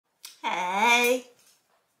Hey!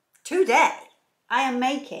 Today I am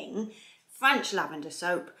making French lavender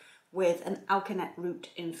soap with an Alkanet Root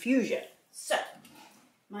infusion. So,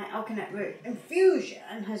 my Alkanet Root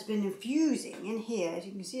infusion has been infusing in here. As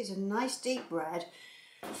you can see, it's a nice deep red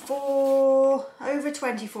for over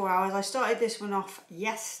 24 hours. I started this one off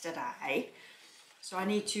yesterday, so I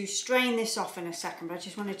need to strain this off in a second, but I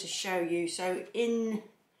just wanted to show you. So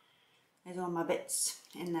there's all my bits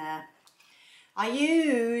in there. I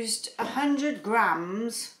used 100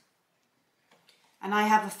 grams and I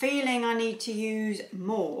have a feeling I need to use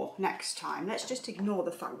more next time. Let's just ignore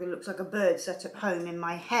the fact that it looks like a bird set up home in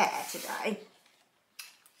my hair today.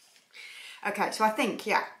 Okay, so I think,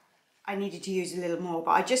 yeah, I needed to use a little more,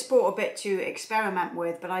 but I just bought a bit to experiment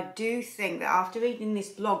with. But I do think that after reading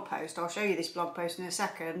this blog post, I'll show you this blog post in a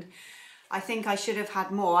second, I think I should have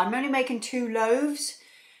had more. I'm only making 2 loaves,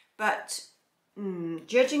 but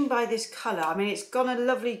judging by this colour, I mean, it's got a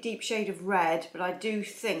lovely deep shade of red, but I do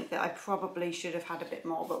think that I probably should have had a bit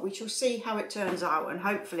more, but we shall see how it turns out, and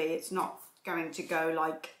hopefully it's not going to go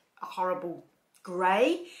like a horrible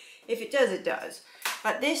grey. If it does, it does.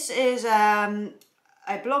 But this is a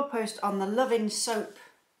blog post on the Lavender soap,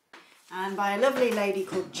 and by a lovely lady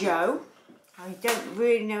called Jo. I don't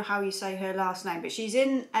really know how you say her last name, but she's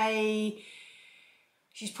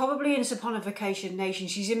probably in Saponification Nation.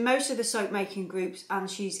 She's in most of the soap making groups,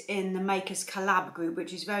 and she's in the Makers Collab group,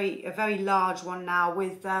 which is a very large one now,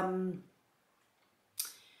 with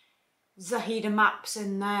Zahida Maps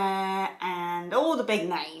in there, and all the big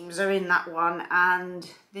names are in that one. And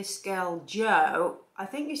this girl Jo, I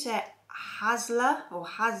think you say Hasler or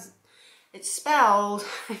Has. It's spelled.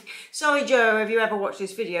 Sorry, Jo, if you ever watched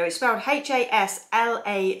this video, it's spelled Haslauer.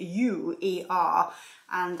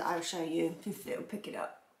 And I'll show you if it'll pick it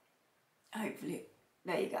up. Hopefully,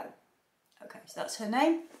 there you go. Okay, so that's her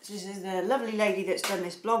name. This is the lovely lady that's done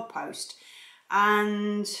this blog post.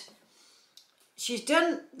 And she's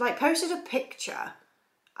done, like, posted a picture.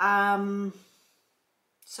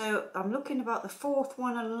 So I'm looking about the 4th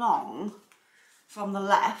one along from the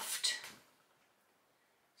left.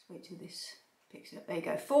 Let's wait till this picks it up. There you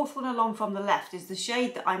go. 4th one along from the left is the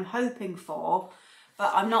shade that I'm hoping for,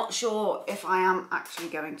 but I'm not sure if I am actually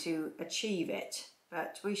going to achieve it,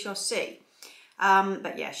 but we shall see.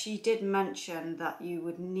 But yeah, she did mention that you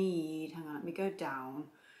would need, hang on, let me go down.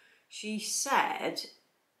 She said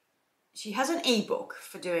she has an ebook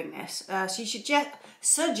for doing this. She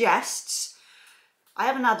suggests, I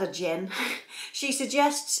haven't had a gin, she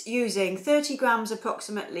suggests using 30 grams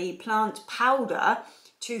approximately plant powder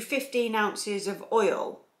to 15 ounces of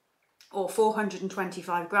oil, or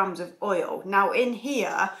 425 grams of oil. Now in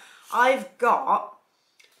here, I've got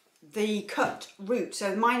the cut root,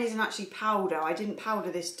 so mine isn't actually powder. I didn't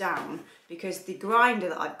powder this down because the grinder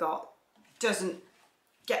that I've got doesn't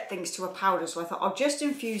get things to a powder, so I thought I'll just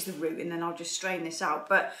infuse the root and then I'll just strain this out.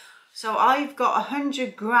 But so I've got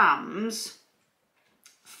 100 grams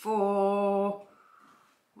for,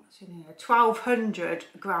 what's in here, 1200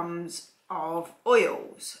 grams of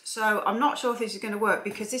oils. So I'm not sure if this is going to work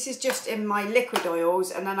because this is just in my liquid oils,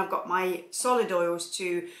 and then I've got my solid oils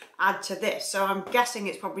to add to this, so I'm guessing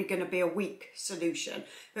it's probably going to be a weak solution,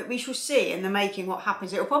 but we shall see in the making what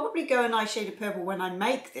happens. It'll probably go a nice shade of purple when I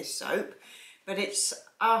make this soap, but it's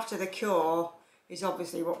after the cure is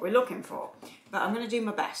obviously what we're looking for, but I'm going to do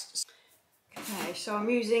my best. Okay, so I'm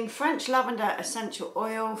using French lavender essential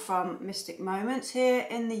oil from Mystic Moments here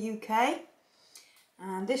in the UK.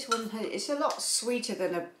 And this one, it's a lot sweeter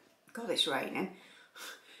than a, God, it's raining.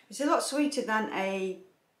 It's a lot sweeter than a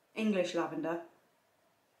English lavender,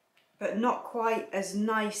 but not quite as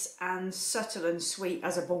nice and subtle and sweet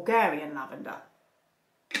as a Bulgarian lavender,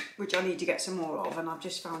 which I need to get some more of, and I've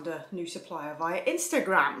just found a new supplier via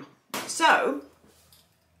Instagram. So,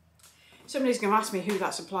 somebody's going to ask me who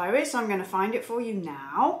that supplier is, so I'm going to find it for you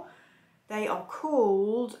now. They are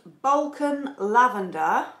called Balkan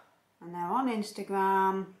Lavender, and they're on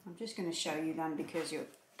Instagram. I'm just going to show you them because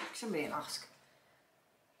somebody will ask.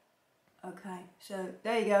 Okay, so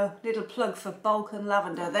there you go, little plug for Balkan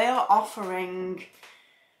Lavender. They are offering,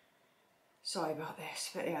 sorry about this,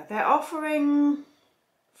 but yeah, they're offering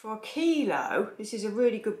for a kilo, this is a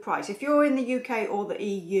really good price. If you're in the UK or the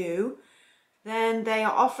EU, then they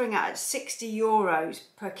are offering it at 60 euros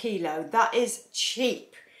per kilo. That is cheap.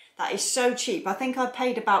 That is so cheap. I think I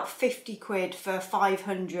paid about 50 quid for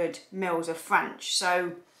 500 mils of French.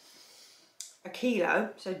 So a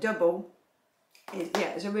kilo, so double,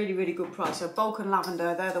 yeah, it's a really, really good price. So Balkan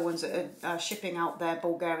Lavender, they're the ones that are shipping out their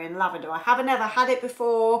Bulgarian lavender. I haven't ever had it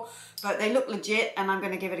before, but they look legit and I'm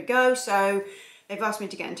going to give it a go. So they've asked me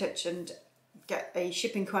to get in touch and get a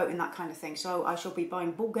shipping quote and that kind of thing. So I shall be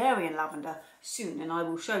buying Bulgarian lavender soon, and I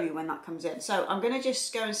will show you when that comes in. So I'm going to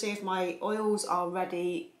just go and see if my oils are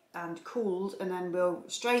ready and cooled, and then we'll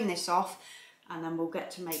strain this off and then we'll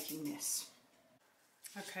get to making this.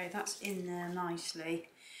 Okay, that's in there nicely.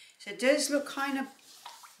 So it does look kind of,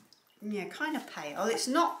 yeah, kind of pale. It's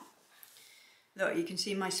not, look, you can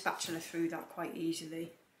see my spatula through that quite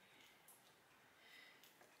easily.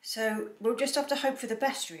 So we'll just have to hope for the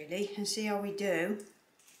best really and see how we do.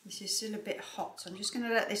 This is still a bit hot, so I'm just going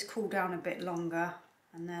to let this cool down a bit longer,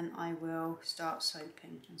 and then I will start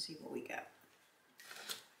soaping and see what we get.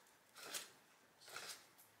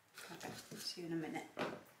 Okay, see you in a minute.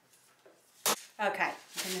 Okay,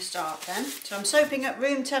 I'm going to start then. So I'm soaping at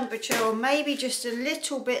room temperature, or maybe just a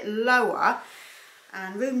little bit lower.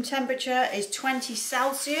 And room temperature is 20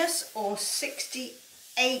 Celsius or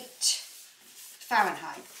 68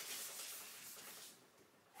 Fahrenheit.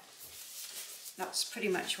 That's pretty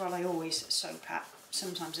much what I always soap at,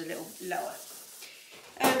 sometimes a little lower.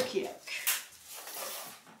 Okie doke.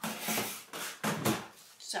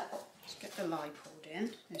 So, let's get the lye poured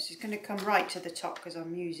in. This is going to come right to the top because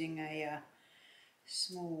I'm using a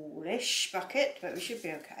smallish bucket, but we should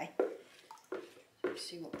be okay. Let's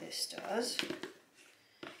see what this does.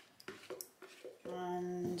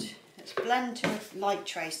 And let's blend to a light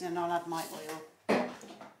trace, and then I'll add my oil.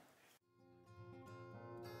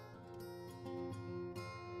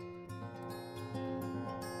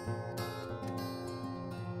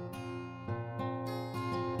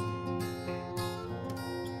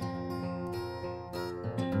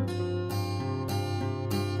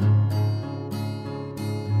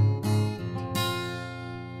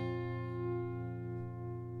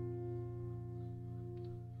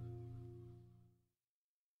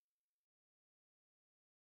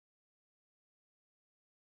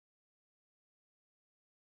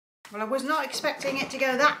 Well, I was not expecting it to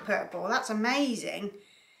go that purple. That's amazing.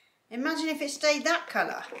 Imagine if it stayed that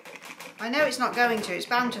colour. I know it's not going to, it's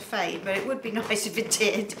bound to fade, but it would be nice if it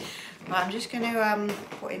did. But I'm just going to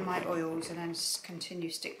put in my oils and then continue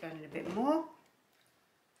stick blending a bit more.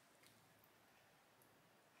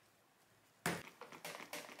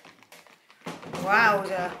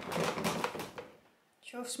 Wowza.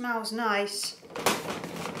 Sure smells nice.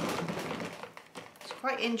 It's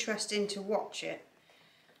quite interesting to watch it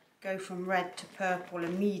go from red to purple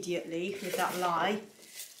immediately with that lye.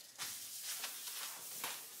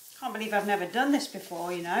 Can't believe I've never done this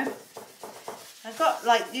before, you know. I've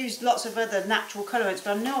got used lots of other natural colourants,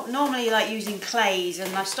 but I'm normally using clays,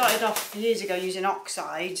 and I started off years ago using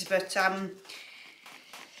oxides, but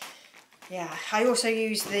yeah, I also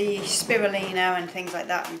use the spirulina and things like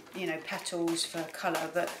that, you know, petals for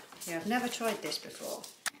colour, but yeah, I've never tried this before.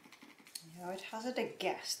 I would hazard a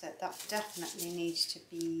guess that that definitely needs to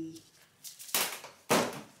be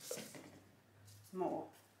more.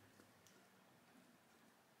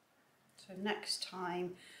 So next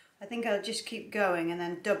time, I think I'll just keep going and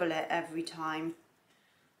then double it every time.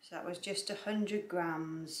 So that was just 100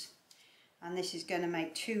 grams. And this is going to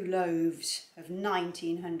make 2 loaves of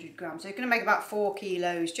 1900 grams. So it's going to make about 4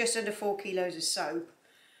 kilos, just under 4 kilos of soap.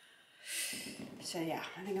 So yeah,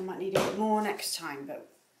 I think I might need a bit more next time, but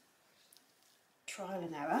trial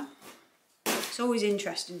and error. It's always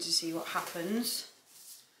interesting to see what happens.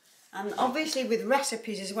 And obviously with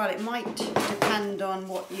recipes as well, it might depend on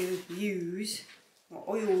what you use, what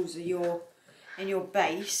oils are in your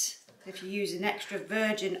base. If you use an extra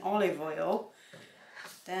virgin olive oil,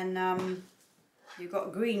 then you've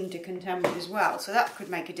got green to contend with as well, so that could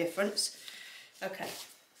make a difference. Okay,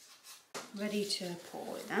 ready to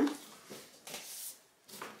pour it then.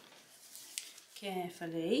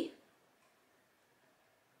 Carefully.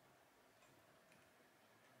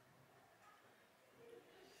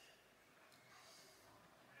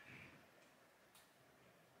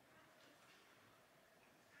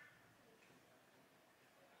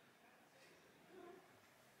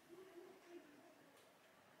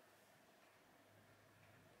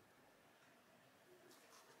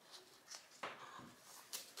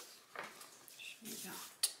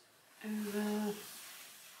 Over.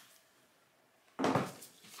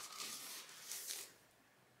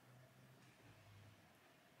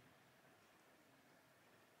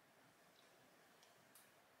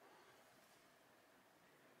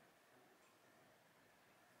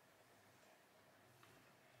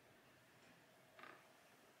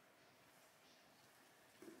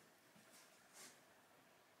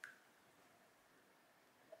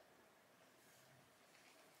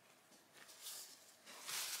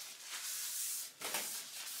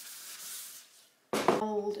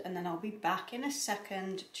 And then I'll be back in a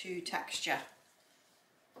second to texture.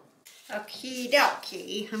 Okie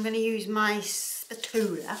dokie, I'm going to use my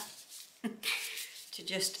spatula to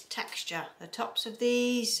just texture the tops of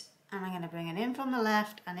these, and I'm going to bring it in from the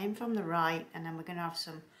left and in from the right, and then we're going to have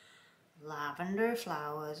some lavender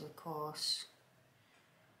flowers, of course,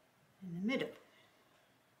 in the middle.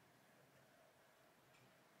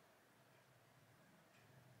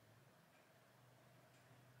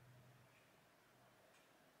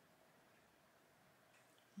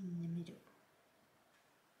 In the middle.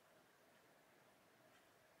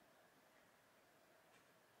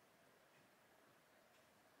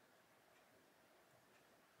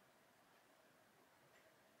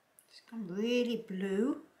 It's gone really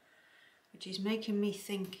blue, which is making me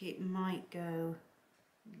think it might go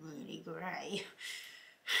really grey.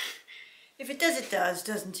 If it does, it does,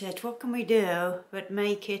 doesn't it? What can we do but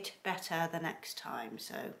make it better the next time?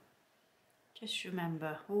 So just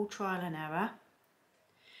remember, all trial and error.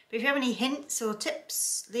 But if you have any hints or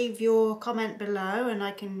tips, leave your comment below and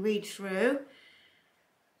I can read through.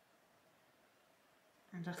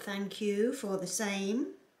 And I thank you for the same.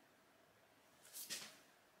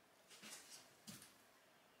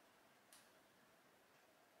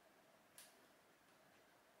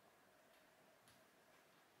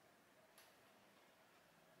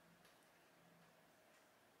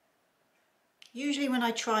 Usually when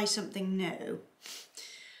I try something new,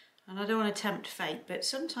 and I don't want to tempt fate, but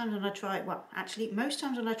sometimes when I try, well, actually most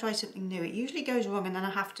times when I try something new, it usually goes wrong and then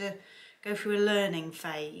I have to go through a learning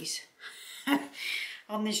phase.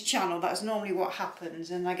 On this channel, that's normally what happens,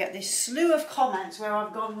 and I get this slew of comments where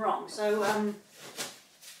I've gone wrong. So,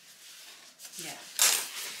 yeah,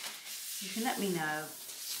 you can let me know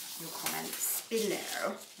your comments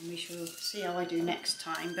below, and we shall see how I do next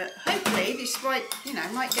time. But hopefully this might, you know,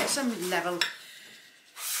 might get some level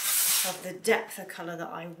of the depth of colour that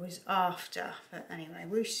I was after. But anyway,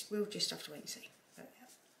 we'll just have to wait and see. But, yeah.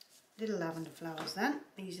 Little lavender flowers then.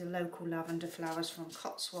 These are local lavender flowers from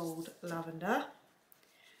Cotswold Lavender.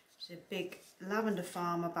 It's a big lavender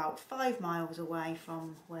farm about 5 miles away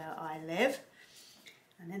from where I live.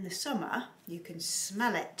 And in the summer you can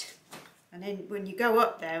smell it. And then when you go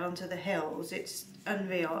up there onto the hills, it's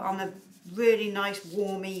unreal. On a really nice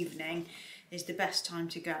warm evening is the best time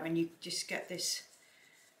to go, and you just get this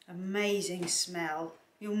amazing smell.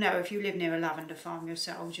 You'll know if you live near a lavender farm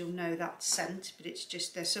yourselves, you'll know that scent, but it's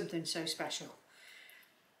just, there's something so special.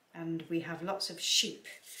 And we have lots of sheep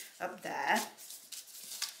up there,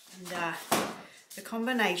 and the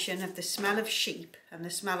combination of the smell of sheep and the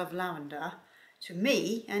smell of lavender, to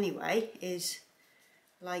me anyway, is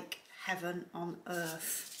like heaven on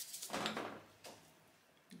earth.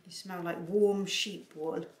 You smell like warm sheep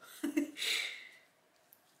wool.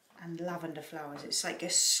 And lavender flowers. It's like a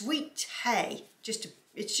sweet hay.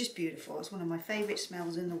 It's just beautiful. It's one of my favourite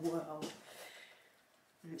smells in the world.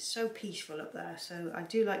 And it's so peaceful up there. So I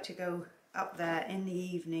do like to go up there in the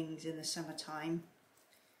evenings in the summertime.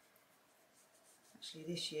 Actually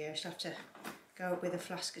this year I should have to go up with a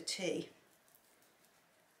flask of tea.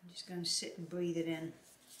 I'm just going to sit and breathe it in.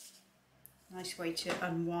 Nice way to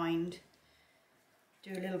unwind.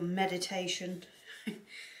 Do a little meditation.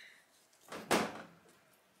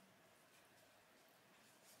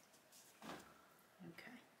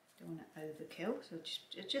 Don't want to overkill, so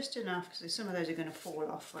just enough, because some of those are going to fall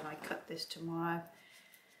off when I cut this tomorrow.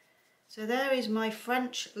 So there is my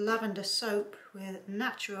French lavender soap with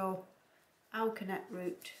natural Alkanet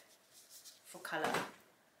Root for colour.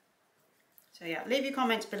 So yeah, leave your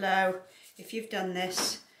comments below if you've done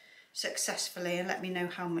this successfully and let me know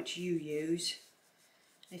how much you use.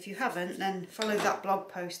 If you haven't, then follow that blog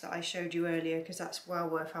post that I showed you earlier, because that's well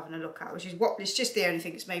worth having a look at, which is what, it's just the only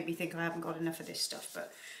thing that's made me think I haven't got enough of this stuff,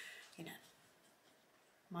 but you know,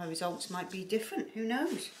 my results might be different, who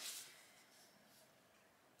knows.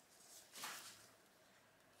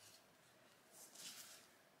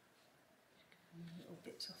 Little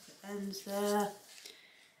bits off the ends there,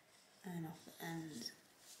 and off the ends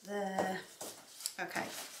there. Okay,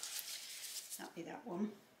 that'll be that one.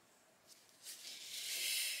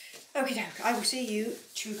 Okie doke, I will see you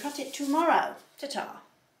to cut it tomorrow. Ta-ta.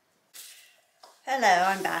 Hello,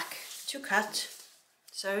 I'm back to cut.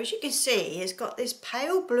 So as you can see, it's got this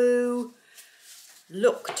pale blue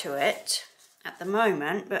look to it at the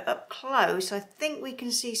moment, but up close I think we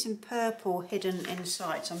can see some purple hidden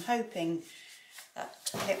inside, so I'm hoping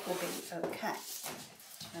that it will be okay.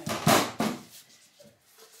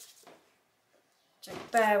 So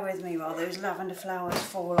bear with me while those lavender flowers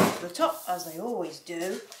fall off the top, as they always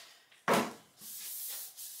do.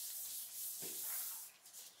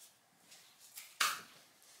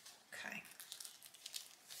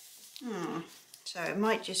 So it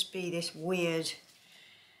might just be this weird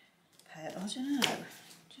don't know,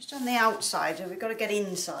 just on the outside, and we've got to get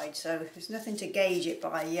inside, so there's nothing to gauge it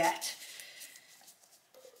by yet.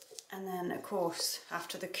 And then of course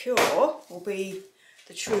after the cure will be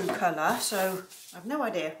the true colour, so I've no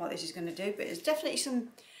idea what this is going to do, but there's definitely some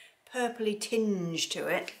purpley tinge to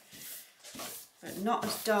it, but not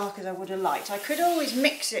as dark as I would have liked. I could always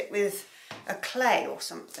mix it with a clay or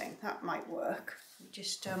something, that might work.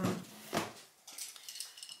 Just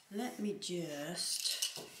let me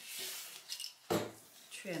just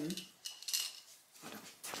trim. Hold on.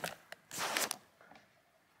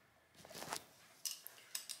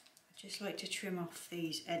 I just like to trim off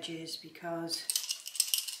these edges because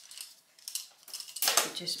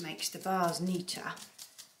it just makes the bars neater.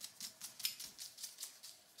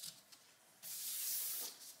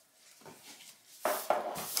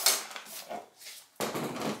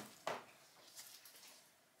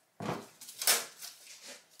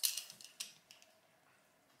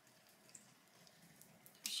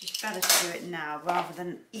 Better to do it now rather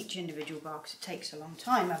than each individual bar because it takes a long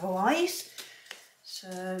time otherwise.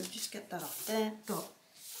 So just get that off there. God,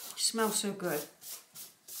 it smells so good.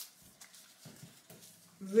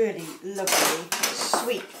 Really lovely,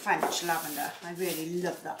 sweet French lavender. I really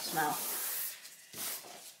love that smell.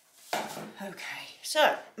 Okay,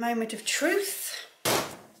 so moment of truth.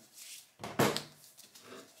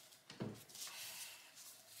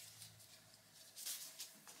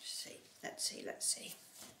 Let's see.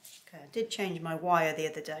 Okay, I did change my wire the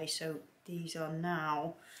other day, so these are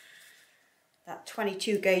now that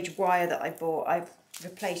 22 gauge wire that I bought. I've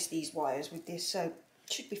replaced these wires with this, so it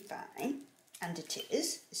should be fine. And it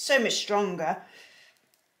is. It's so much stronger.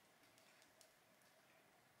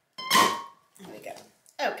 There we go.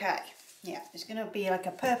 Okay, yeah, it's going to be like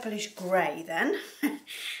a purplish grey then.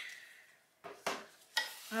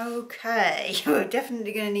 Okay, we're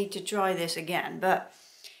definitely going to need to try this again, but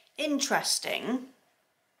interesting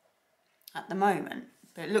at the moment,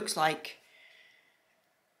 but it looks like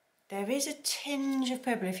there is a tinge of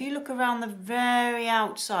purple. If you look around the very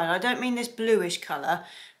outside, I don't mean this bluish colour,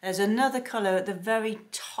 there's another colour at the very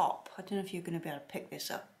top. I don't know if you're going to be able to pick this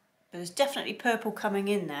up, but there's definitely purple coming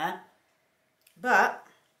in there, but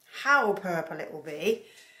how purple it will be,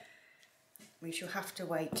 we shall have to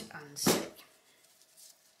wait and see.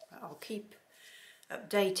 But I'll keep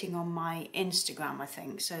updating on my Instagram, I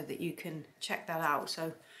think, so that you can check that out.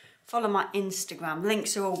 So follow my Instagram,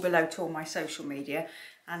 links are all below to all my social media,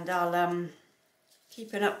 and I'll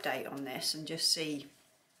keep an update on this and just see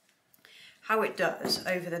how it does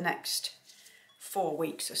over the next 4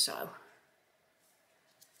 weeks or so.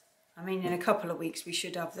 I mean, in a couple of weeks we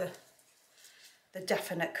should have the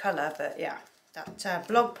definite colour, but yeah, that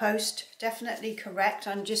blog post, definitely correct.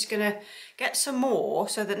 I'm just going to get some more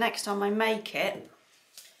so that next time I make it,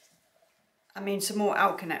 some more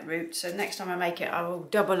Alkanet Root, so next time I make it I will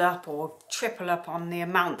double up or triple up on the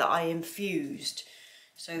amount that I infused,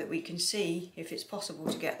 so that we can see if it's possible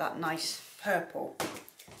to get that nice purple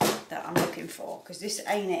that I'm looking for, because this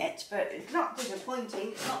ain't it, but it's not disappointing,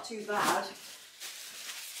 it's not too bad,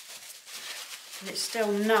 and it's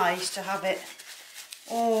still nice to have it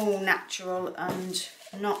all natural and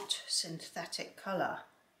not synthetic colour.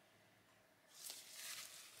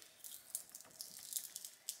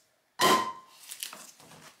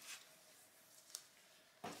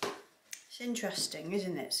 It's interesting,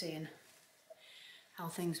 isn't it, seeing how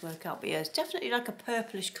things work out. But yeah, it's definitely like a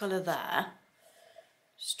purplish colour there.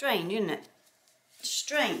 Strange, isn't it?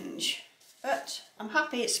 Strange, but I'm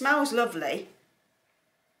happy. It smells lovely.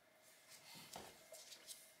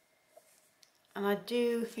 And I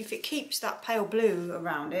do, if it keeps that pale blue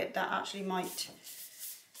around it, that actually might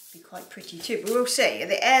be quite pretty too. But we'll see.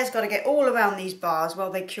 The air's got to get all around these bars while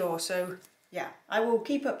they cure. So yeah, I will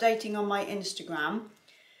keep updating on my Instagram.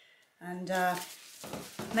 And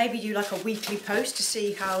maybe do like a weekly post to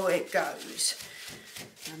see how it goes.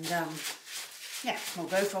 And yeah, we'll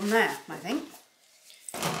go from there, I think.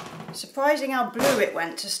 Surprising how blue it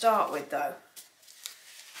went to start with though.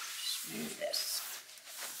 Just move this.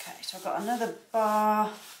 Okay, so I've got another bar,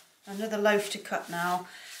 another loaf to cut now.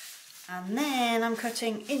 And then I'm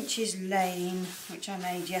cutting Inches Lane, which I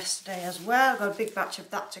made yesterday as well. I've got a big batch of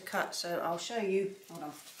that to cut, so I'll show you, hold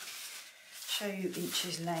on. Show you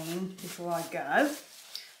Inches Lane before I go.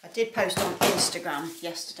 I did post on Instagram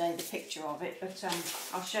yesterday the picture of it, but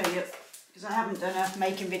I'll show you, because I haven't done a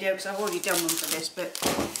making video because I've already done one for this. But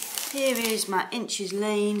here is my Inches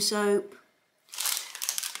Lane soap.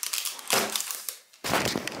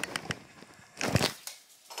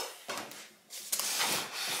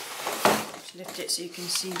 Just lift it so you can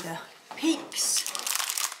see the peaks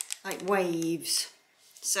like waves.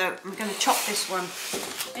 So I'm going to chop this one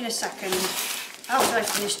in a second after I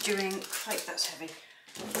finish doing, right, that's heavy,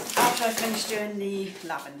 after I finish doing the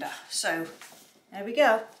lavender. So there we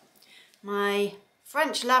go. My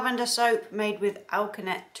French lavender soap made with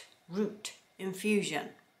Alkanet Root infusion.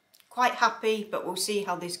 Quite happy, but we'll see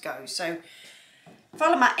how this goes. So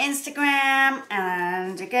follow my Instagram,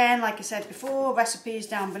 and again, like I said before, recipes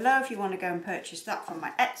down below if you want to go and purchase that from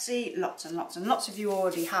my Etsy. Lots and lots and lots of you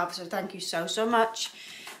already have, so thank you so much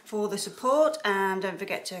for the support, and don't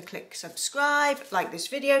forget to click subscribe, like this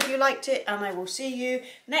video if you liked it, and I will see you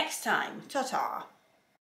next time. Ta-ta!